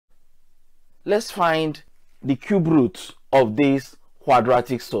Let's find the cube root of this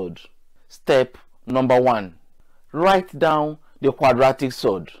quadratic surd. Step number 1. Write down the quadratic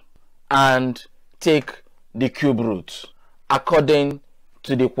surd and take the cube root according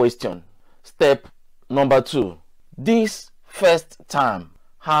to the question. Step number 2. This first term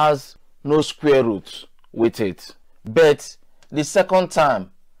has no square root with it, but the second term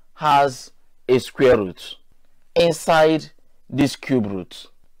has a square root inside this cube root.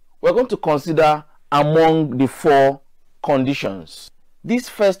 We're going to consider among the 4 conditions. This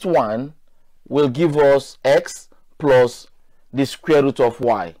first one will give us x plus the square root of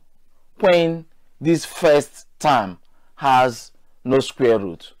y when this first term has no square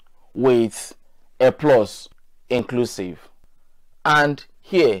root with a plus inclusive. And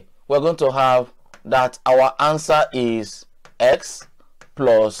here we're going to have that our answer is x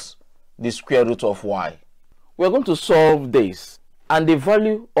plus the square root of y. We're going to solve this, and the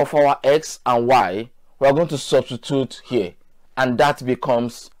value of our x and y we're going to substitute here, and that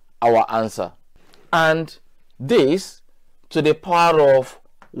becomes our answer. And this to the power of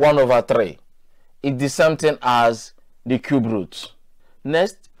 1 over 3 is the same thing as the cube root.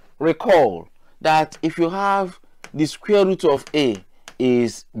 Next, recall that if you have the square root of a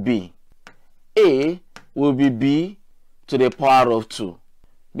is b, a will be b to the power of 2,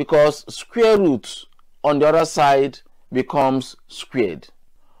 because square root on the other side becomes squared.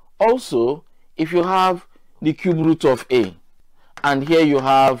 Also, if you have the cube root of a and here you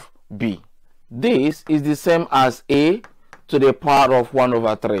have b, this is the same as a to the power of 1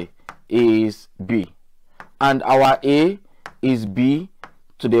 over 3 is b, and our a is b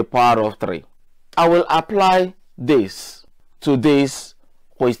to the power of 3. I will apply this to this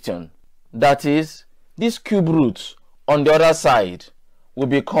question. That is, this cube root on the other side will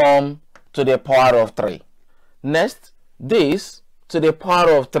become to the power of 3. Next, this to the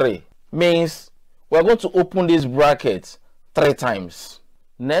power of 3 means we're going to open this bracket 3 times.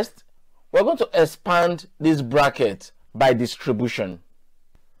 Next, we're going to expand this bracket by distribution.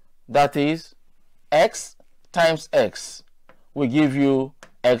 That is, x times x will give you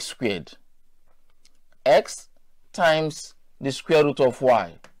x squared. X times the square root of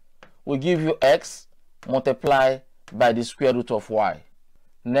y will give you x multiplied by the square root of y.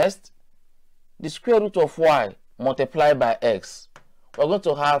 Next, the square root of y multiplied by x, we're going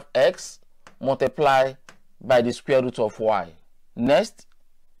to have x multiplied by the square root of y. Next,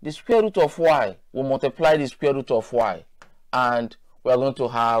 the square root of y will multiply the square root of y, and we're going to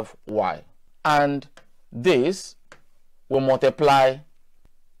have y. And this will multiply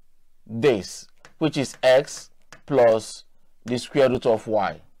this, which is x plus the square root of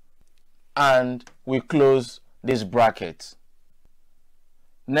y. And we close this bracket.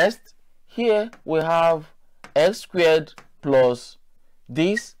 Next, here we have x squared plus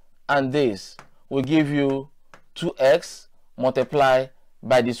this and this will give you 2x multiplied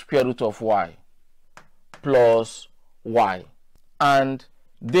by the square root of y plus y. And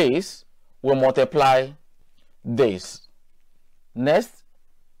this will multiply this. Next,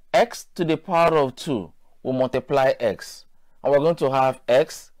 x to the power of 2 will multiply x, and we're going to have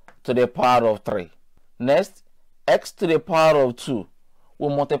x to the power of 3. Next, x to the power of 2 will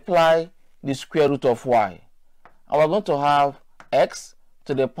multiply the square root of y, and we're going to have x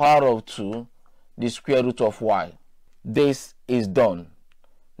to the power of 2 the square root of y. This is done.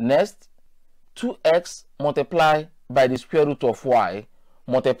 Next, 2x multiplied by the square root of y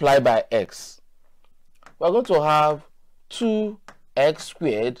multiplied by x. We're going to have 2x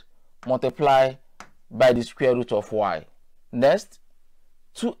squared multiplied by the square root of y. Next,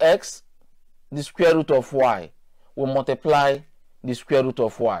 2x the square root of y will multiply the square root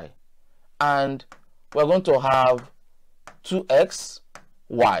of y, and we're going to have 2x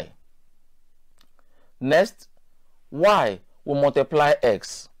y. Next, y will multiply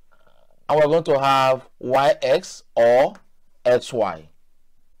x, and we're going to have yx or xy.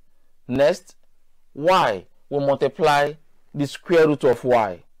 Next, y will multiply the square root of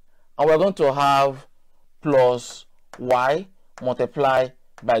y, and we're going to have plus y multiplied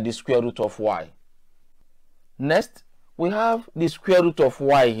by the square root of y. Next, we have the square root of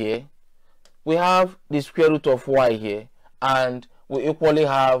y here, we have the square root of y here, and we equally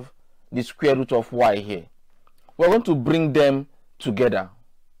have the square root of y here. We're going to bring them together.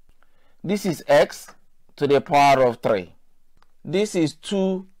 This is x to the power of 3. This is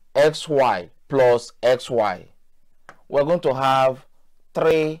 2xy plus xy. We're going to have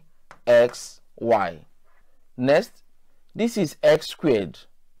 3xy. Next, this is x squared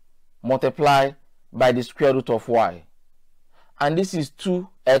multiplied by the square root of y. And this is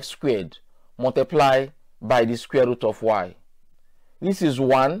 2x squared multiplied by the square root of y. This is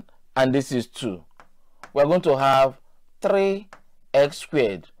 1 and this is 2. We're going to have 3x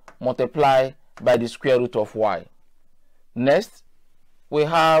squared multiplied by the square root of y. Next, we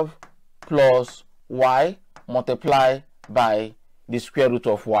have plus y multiplied by the square root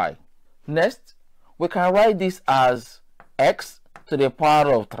of y. Next, we can write this as x to the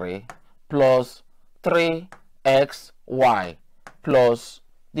power of 3 plus 3xy plus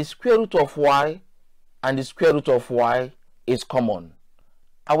the square root of y, and the square root of y is common.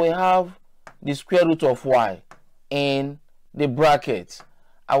 I will have the square root of y in the bracket.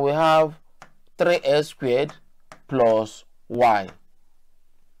 I will have 3x squared plus y.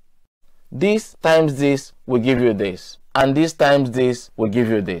 This times this will give you this, and this times this will give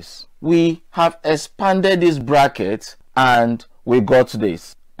you this. We have expanded this bracket and we got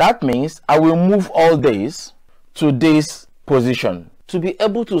this. That means I will move all this to this position. To be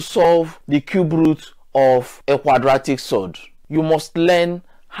able to solve the cube root of a quadratic surd, you must learn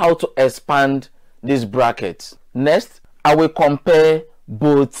how to expand this bracket. Next, I will compare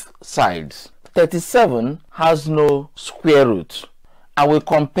both sides. 37 has no square root. I will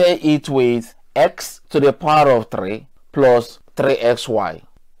compare it with x to the power of 3 plus 3xy.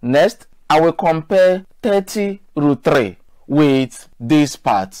 Next, I will compare 30 root 3 with this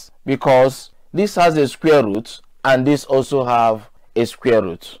part, because this has a square root and this also have a square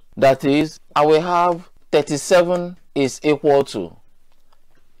root. That is, I will have 37 is equal to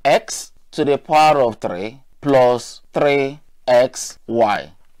x to the power of 3 plus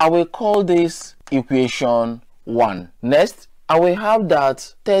 3xy. I will call this equation 1. Next, I will have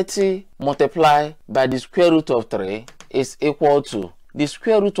that 30 multiplied by the square root of 3 is equal to the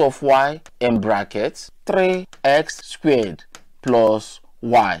square root of y in brackets 3x squared plus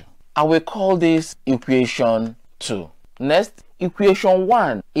y. I will call this equation 2. Next, equation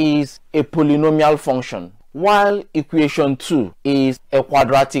 1 is a polynomial function, while equation 2 is a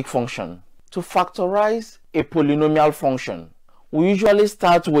quadratic function. To factorize a polynomial function, we usually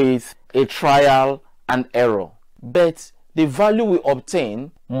start with a trial and error, but the value we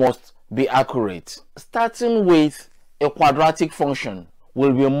obtain must be accurate. Starting with a quadratic function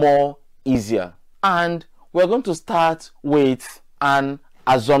will be more easier, and we're going to start with an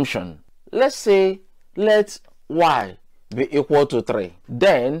assumption. Let's say let y be equal to 3.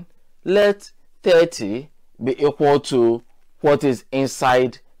 Then let 30 be equal to what is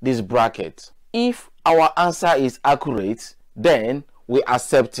inside this bracket. If our answer is accurate, then we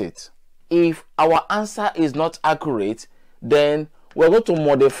accept it. If our answer is not accurate, then we're going to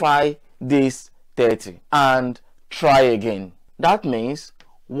modify this 30 and try again. That means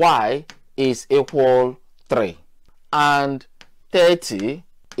y is equal 3 and 30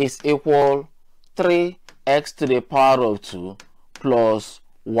 is equal 3x to the power of 2 plus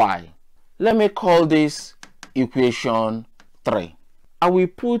y. Let me call this equation 3. I will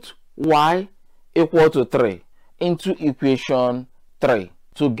put y equal to 3 into equation 3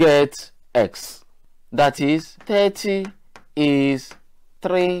 to get x. That is, 30 is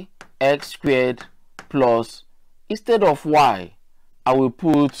 3x squared plus, instead of y, I will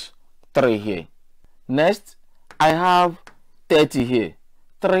put 3 here. Next, I have 30 here.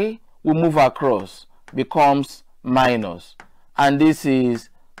 3 will move across, becomes minus, and this is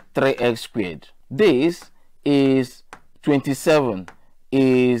 3x squared. This is 27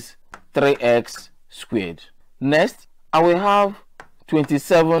 is 3x squared. Next, I will have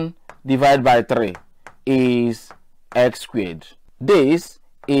 27 divided by 3 is x squared. This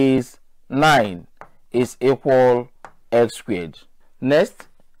is 9 is equal x squared. Next,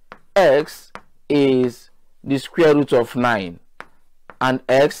 x is the square root of 9 and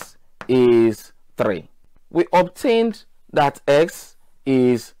x is 3. We obtained that x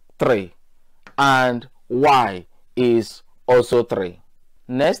is 3 and y is also 3.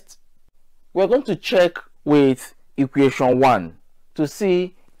 Next, we're going to check with equation 1 to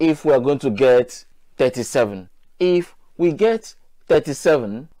see if we're going to get 37. If we get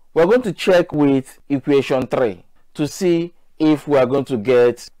 37, we're going to check with equation 3 to see if we are going to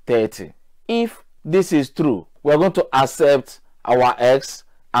get 30. If this is true, we're going to accept our x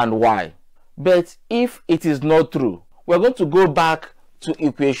and y. But if it is not true, we're going to go back to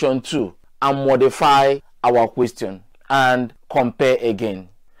equation 2 and modify our question and compare again.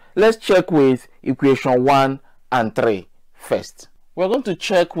 Let's check with equation 1 and 3 first. We're going to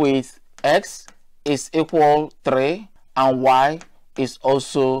check with x is equal 3 and y is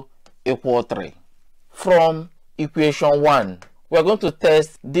also equal 3. From equation 1, we're going to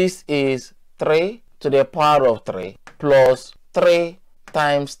test this is 3 to the power of 3 plus 3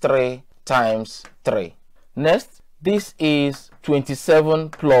 times 3 times 3. Next, this is 27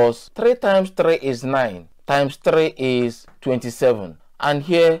 plus 3 times 3 is 9 times 3 is 27. And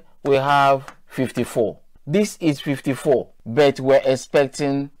here we have 54. This is 54, but we're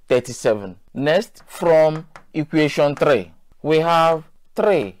expecting 37. Next, from equation 3, we have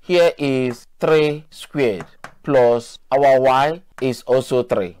 3. Here is 3 squared plus our y is also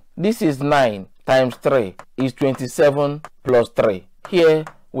 3. This is 9 times 3 is 27 plus 3. Here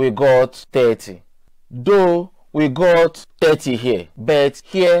we got 30. Though we got 30 here, but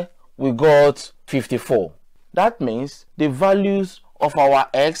here we got 54. That means the values of our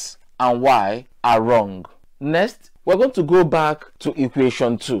x and y are wrong. Next, we're going to go back to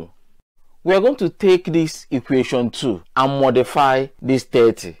equation 2. We're going to take this equation 2 and modify this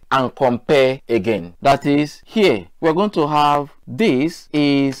 30 and compare again. That is, here we're going to have this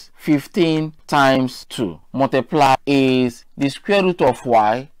is 15 times 2 multiply is the square root of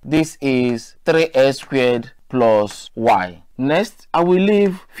y. This is 3x squared plus y. Next, I will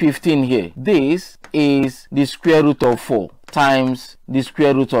leave 15 here. This is the square root of 4 times the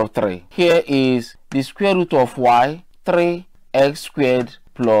square root of 3. Here is the square root of y, 3x squared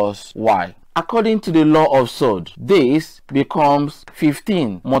plus y. According to the law of Surd, this becomes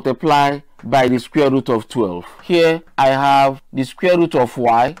 15 multiplied by the square root of 12. Here I have the square root of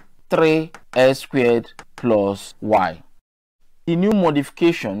y, 3x squared plus y. The new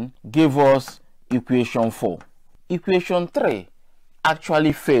modification gave us equation 4. Equation 3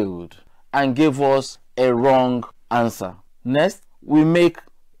 actually failed and gave us a wrong answer. Next, we make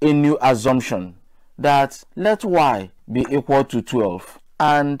a new assumption that let y be equal to 12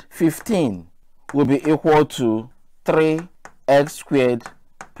 and 15 will be equal to 3x squared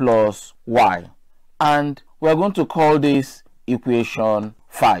plus y. And we're going to call this equation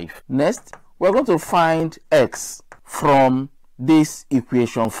 5. Next, we're going to find x from this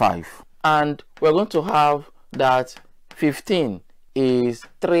equation 5. And we're going to have that 15 is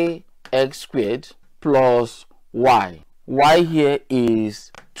 3x squared plus y. Y here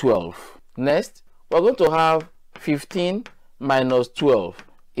is 12. Next, we're going to have 15 minus 12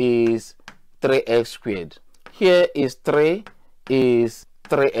 is 3x squared. Here is 3 is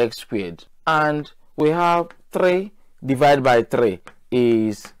 3x squared. And we have 3 divided by 3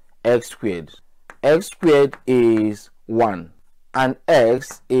 is x squared. X squared is 1. And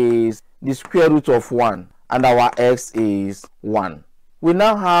x is the square root of 1. And our x is 1. We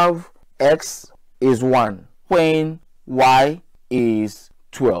now have x is 1 when y is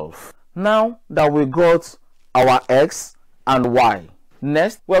 12. Now that we got our x and y,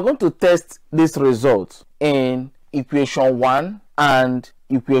 next we're going to test this result in equation 1 and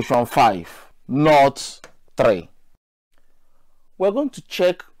equation 5, not 3. We're going to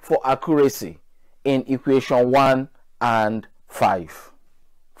check for accuracy in equation 1 and 5.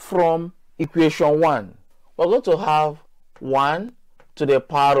 From equation 1, we're going to have 1 to the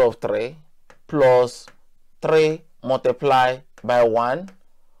power of 3 plus 3 multiplied by 1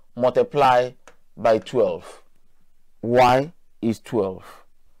 multiplied by 12. Y is 12.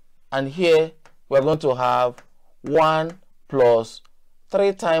 And here we're going to have 1 plus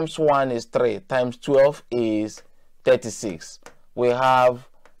 3 times 1 is 3 times 12 is 36. We have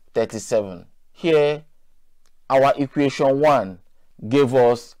 37. Here our equation 1 gave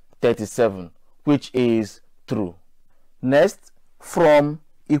us 37, which is true. Next, from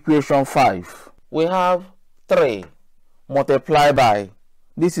equation 5, we have 3 multiplied by,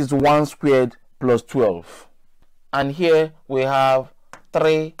 this is 1 squared plus 12. And here we have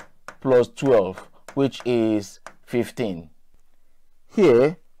 3 plus 12, which is 15.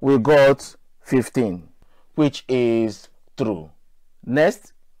 Here we got 15, which is true.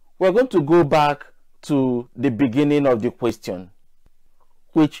 Next, we're going to go back to the beginning of the question,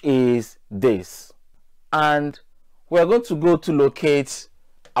 which is this. And we're going to go to locate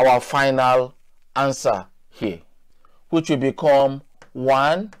our final answer here, which will become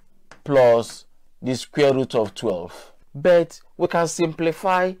 1 plus the square root of 12. But we can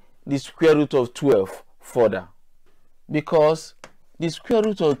simplify the square root of 12 further, because the square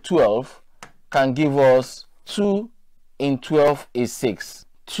root of 12 can give us 2 in 12 is 6.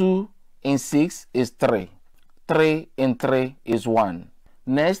 2 in 6 is 3. 3 in 3 is 1.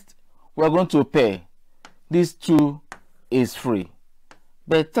 Next, we're going to pair. This 2 is 3.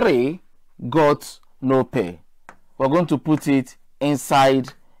 But 3 got no pair. We're going to put it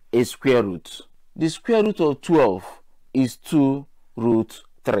inside a square root. The square root of 12 is 2 root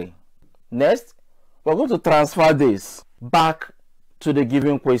 3. Next, we're going to transfer this back to the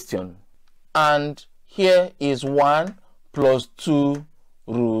given question. And here is 1 plus 2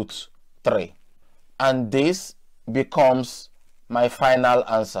 root 3. And this becomes my final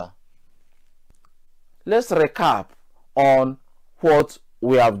answer. Let's recap on what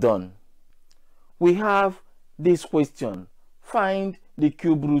we have done. We have this question. Find the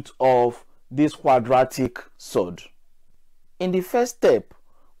cube root of this quadratic surd. In the first step,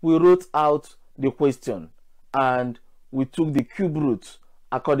 we wrote out the question and we took the cube root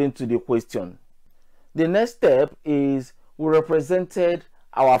according to the question. The next step is we represented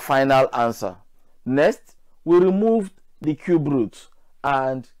our final answer. Next, we removed the cube root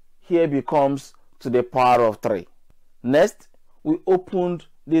and here becomes to the power of 3. Next, we opened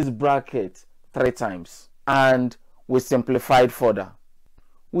this bracket 3 times and we simplified further.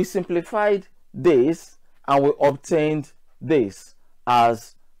 We simplified this and we obtained this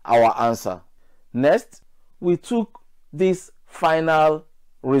as our answer. Next, we took this final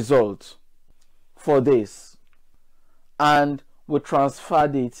result for this and we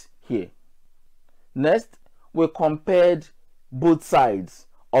transferred it here. Next, we compared both sides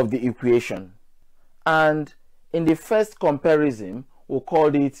of the equation, and in the first comparison we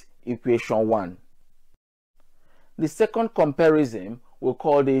called it equation 1. The second comparison we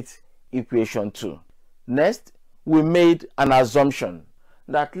called it equation 2. Next, we made an assumption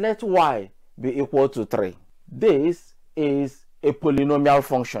that let y be equal to 3. This is a polynomial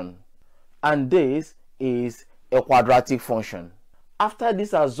function and this is a quadratic function. After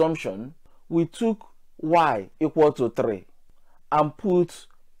this assumption, we took y equal to 3 and put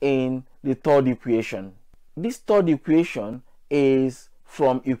in the third equation. This third equation is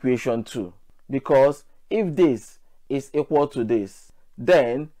from equation 2, because if this is equal to this,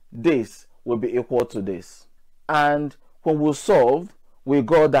 then this will be equal to this. And when we solved, we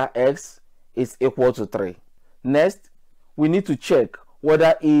got that x is equal to 3. Next, we need to check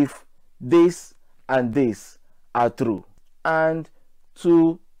whether if this and this are true. And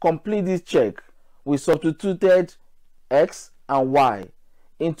to complete this check, we substituted x and y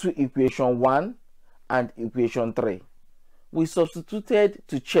into equation 1 and equation 3. We substituted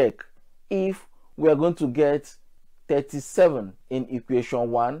to check if we are going to get 37 in equation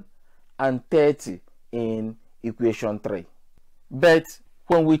 1 and 30 in equation 3. But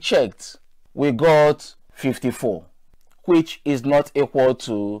when we checked, we got 54, which is not equal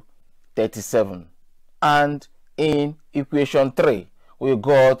to 37. And in equation 3, we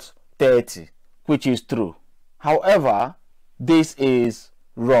got 30, which is true. However, this is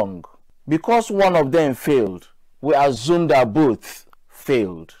wrong. Because one of them failed, we assume that both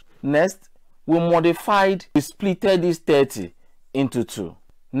failed. Next, we splitted this 30 into 2.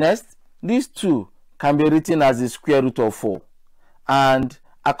 Next, this 2 can be written as the square root of 4. And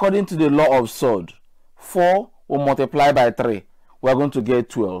according to the law of surd, 4 will multiply by 3. We are going to get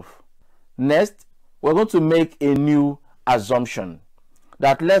 12. Next, we're going to make a new assumption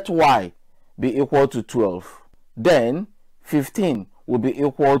that let y be equal to 12. Then 15 will be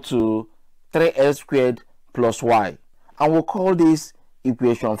equal to 3x squared plus y. And we'll call this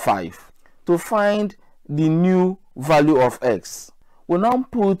equation 5. To find the new value of x, we now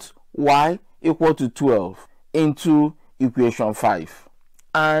put y equal to 12 into equation 5.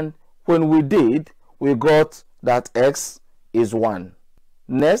 And when we did, we got that x is 1.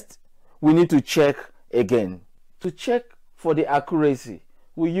 Next, we need to check again. To check for the accuracy,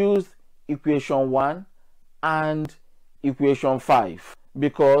 we use equation 1 and equation 5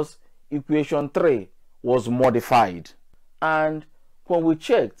 because equation 3 was modified. And when we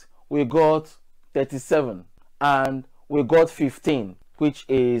checked, we got 37 and we got 15, which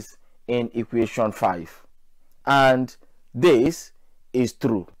is in equation 5. And this is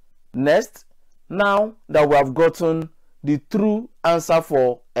true. Next, now that we have gotten the true answer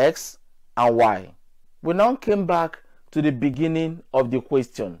for x and y, we now came back to the beginning of the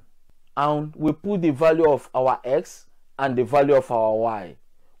question and we put the value of our x and the value of our y,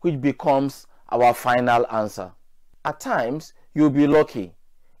 which becomes our final answer. At times, you'll be lucky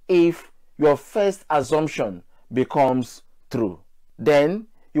if your first assumption becomes true. Then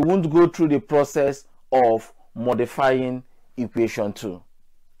you won't go through the process of modifying equation 2.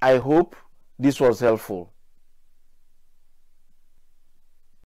 I hope this was helpful.